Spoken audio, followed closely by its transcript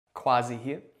Quasi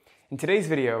here. In today's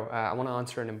video, I want to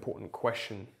answer an important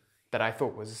question that I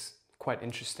thought was quite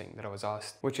interesting that I was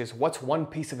asked, which is, what's one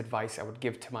piece of advice I would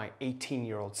give to my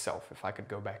 18-year-old self if I could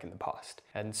go back in the past?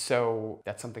 And so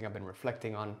that's something I've been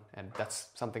reflecting on, and that's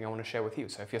something I want to share with you.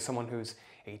 So if you're someone who's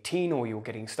 18 or you're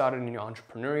getting started in your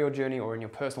entrepreneurial journey or in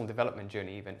your personal development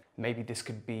journey even, maybe this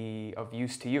could be of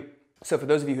use to you. So for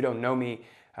those of you who don't know me,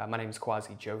 my name is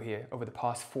Quasi Joe here. Over the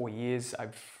past 4 years,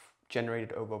 I've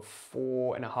generated over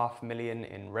 4.5 million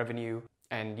in revenue.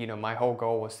 And my whole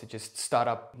goal was to just start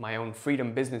up my own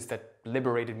freedom business that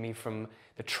liberated me from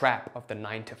the trap of the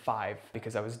 9-to-5,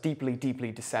 because I was deeply,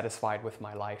 deeply dissatisfied with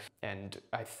my life. And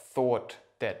I thought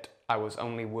that I was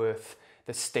only worth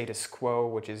the status quo,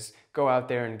 which is go out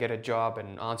there and get a job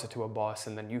and answer to a boss,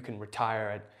 and then you can retire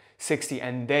at 60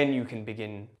 and then you can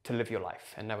begin to live your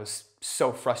life. And I was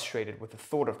so frustrated with the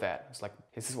thought of that. I was like,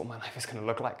 is this what my life is going to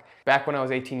look like? Back when I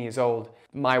was 18 years old,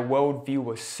 my worldview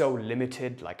was so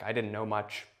limited, like I didn't know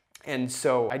much. And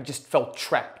so I just felt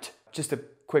trapped. Just a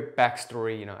quick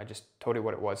backstory, I just told you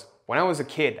what it was. When I was a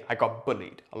kid, I got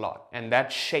bullied a lot, and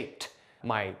that shaped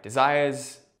my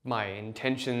desires, my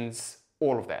intentions,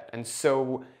 all of that. And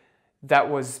so that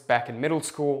was back in middle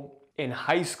school. In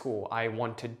high school, I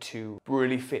wanted to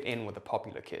really fit in with the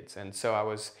popular kids. And so I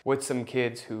was with some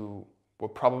kids who were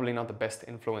probably not the best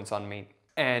influence on me.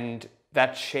 And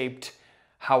that shaped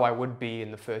how I would be in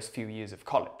the first few years of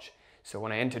college. So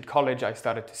when I entered college, I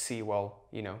started to see,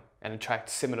 and attract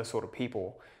similar sort of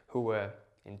people who were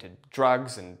into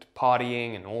drugs and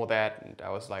partying and all that. And I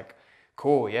was like,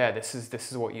 cool, yeah, this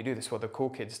is what you do. This is what the cool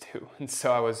kids do. And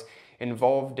so I was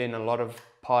involved in a lot of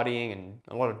partying and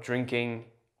a lot of drinking.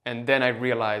 And then I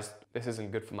realized this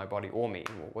isn't good for my body or me.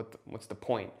 What's the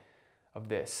point of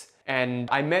this? And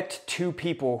I met two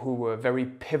people who were very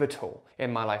pivotal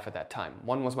in my life at that time.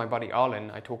 One was my buddy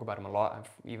Arlen. I talk about him a lot. I've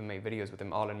even made videos with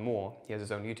him, Arlen Moore. He has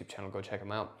his own YouTube channel. Go check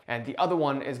him out. And the other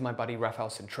one is my buddy Raphael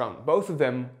Cintrone. Both of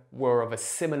them were of a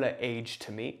similar age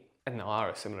to me, and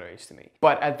are a similar age to me.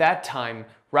 But at that time,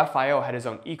 Raphael had his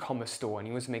own e-commerce store, and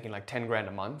he was making like 10 grand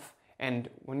a month.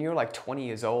 And when you're like 20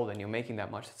 years old and you're making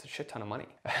that much, it's a shit ton of money,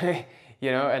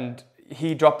 and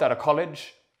he dropped out of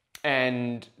college.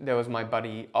 And there was my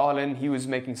buddy Arlen. He was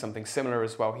making something similar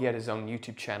as well. He had his own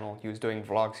YouTube channel. He was doing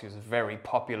vlogs. He was very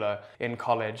popular in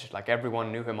college. Like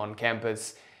everyone knew him on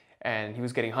campus, and he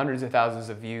was getting hundreds of thousands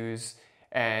of views,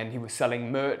 and he was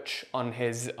selling merch on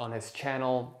his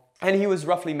channel. And he was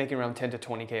roughly making around 10 to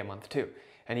 20K a month too.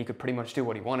 And he could pretty much do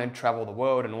what he wanted, travel the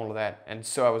world and all of that. And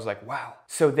so I was like, wow.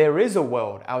 So there is a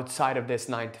world outside of this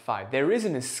 9-to-5. There is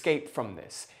an escape from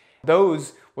this.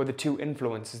 Those were the two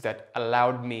influences that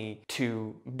allowed me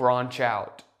to branch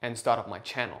out and start up my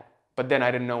channel. But then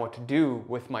I didn't know what to do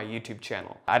with my YouTube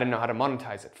channel. I didn't know how to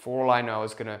monetize it. For all I know, I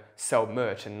was gonna sell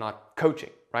merch and not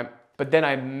coaching, right? But then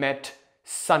I met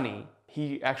Sunny.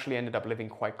 He actually ended up living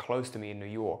quite close to me in New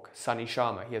York. Sunny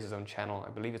Sharma, he has his own channel. I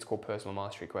believe it's called Personal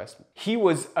Mastery Quest. He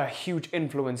was a huge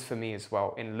influence for me as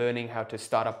well in learning how to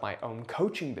start up my own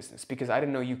coaching business, because I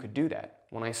didn't know you could do that.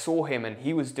 When I saw him and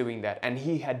he was doing that, and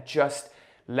he had just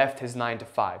left his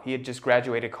 9-to-5. He had just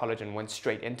graduated college and went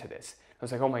straight into this. I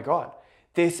was like, oh my God,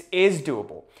 this is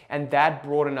doable. And that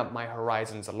broadened up my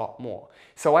horizons a lot more.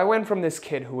 So I went from this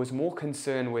kid who was more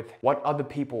concerned with what other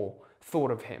people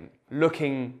thought of him,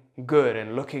 looking good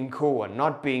and looking cool and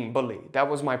not being bullied. That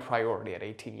was my priority at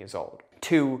 18 years old.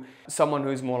 To someone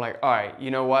who's more like, all right, you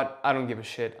know what? I don't give a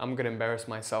shit. I'm gonna embarrass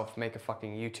myself, make a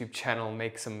fucking YouTube channel,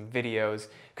 make some videos.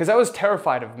 Because I was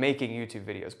terrified of making YouTube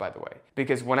videos, by the way.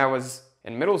 Because when I was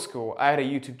in middle school, I had a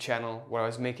YouTube channel where I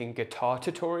was making guitar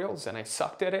tutorials and I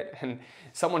sucked at it. And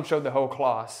someone showed the whole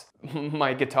class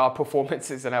my guitar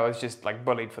performances, and I was just like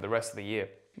bullied for the rest of the year.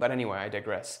 But anyway, I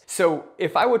digress. So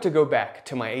if I were to go back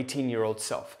to my 18-year-old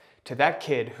self, to that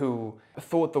kid who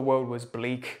thought the world was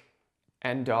bleak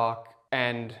and dark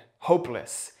and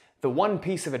hopeless, the one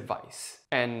piece of advice,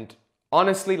 and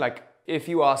honestly, if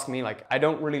you ask me, I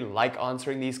don't really like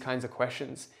answering these kinds of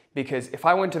questions, because if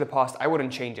I went to the past, I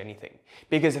wouldn't change anything.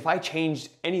 Because if I changed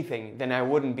anything, then I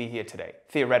wouldn't be here today,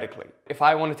 theoretically. If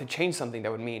I wanted to change something,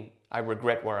 that would mean I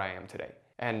regret where I am today.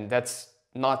 And that's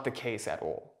not the case at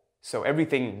all. So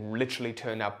everything literally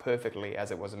turned out perfectly as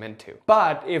it was meant to.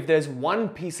 But if there's one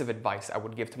piece of advice I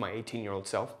would give to my 18-year-old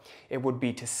self, it would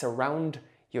be to surround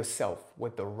yourself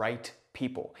with the right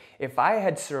people. If I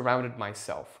had surrounded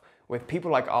myself with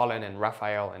people like Arlen and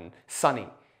Raphael and Sunny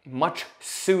much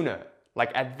sooner,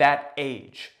 like at that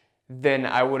age, then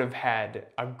I would have had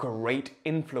a great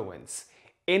influence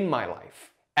in my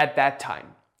life at that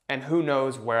time. And who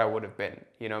knows where I would have been.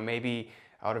 Maybe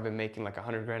I would have been making like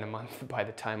 100 grand a month by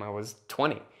the time I was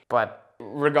 20. But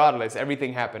regardless,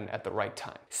 everything happened at the right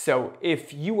time. So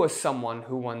if you are someone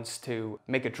who wants to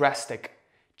make a drastic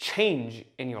change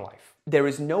in your life, there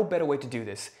is no better way to do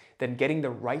this than getting the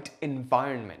right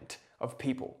environment of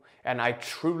people. And I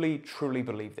truly, truly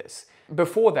believe this.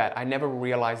 Before that, I never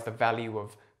realized the value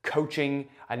of coaching.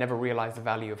 I never realized the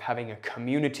value of having a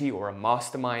community or a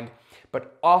mastermind.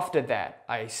 But after that,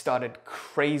 I started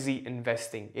crazy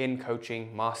investing in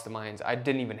coaching, masterminds. I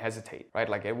didn't even hesitate, right?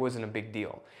 Like, it wasn't a big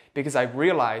deal, because I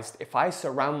realized if I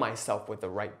surround myself with the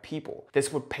right people,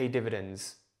 this would pay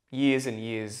dividends years and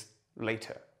years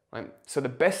later, right? So the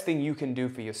best thing you can do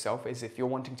for yourself is, if you're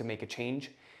wanting to make a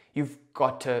change, you've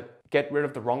got to get rid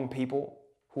of the wrong people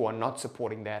who are not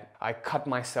supporting that. I cut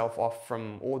myself off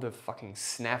from all the fucking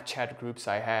Snapchat groups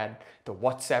I had, the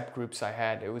WhatsApp groups I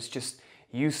had. It was just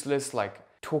useless, like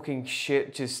talking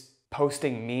shit, just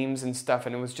posting memes and stuff,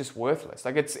 and it was just worthless.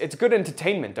 Like, it's good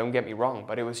entertainment, don't get me wrong,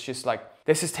 but it was just like,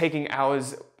 this is taking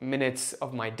hours, minutes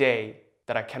of my day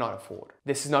that I cannot afford.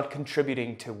 This is not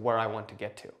contributing to where I want to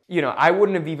get to. You know, I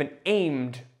wouldn't have even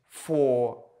aimed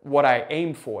for what I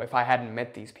aimed for if I hadn't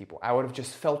met these people. I would have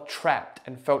just felt trapped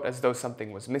and felt as though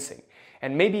something was missing.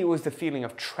 And maybe it was the feeling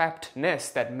of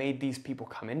trappedness that made these people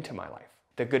come into my life,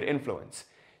 the good influence.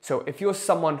 So if you're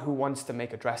someone who wants to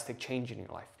make a drastic change in your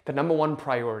life, the number one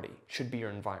priority should be your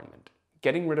environment.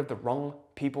 Getting rid of the wrong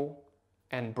people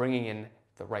and bringing in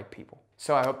the right people.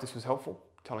 So I hope this was helpful.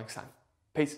 Till next time.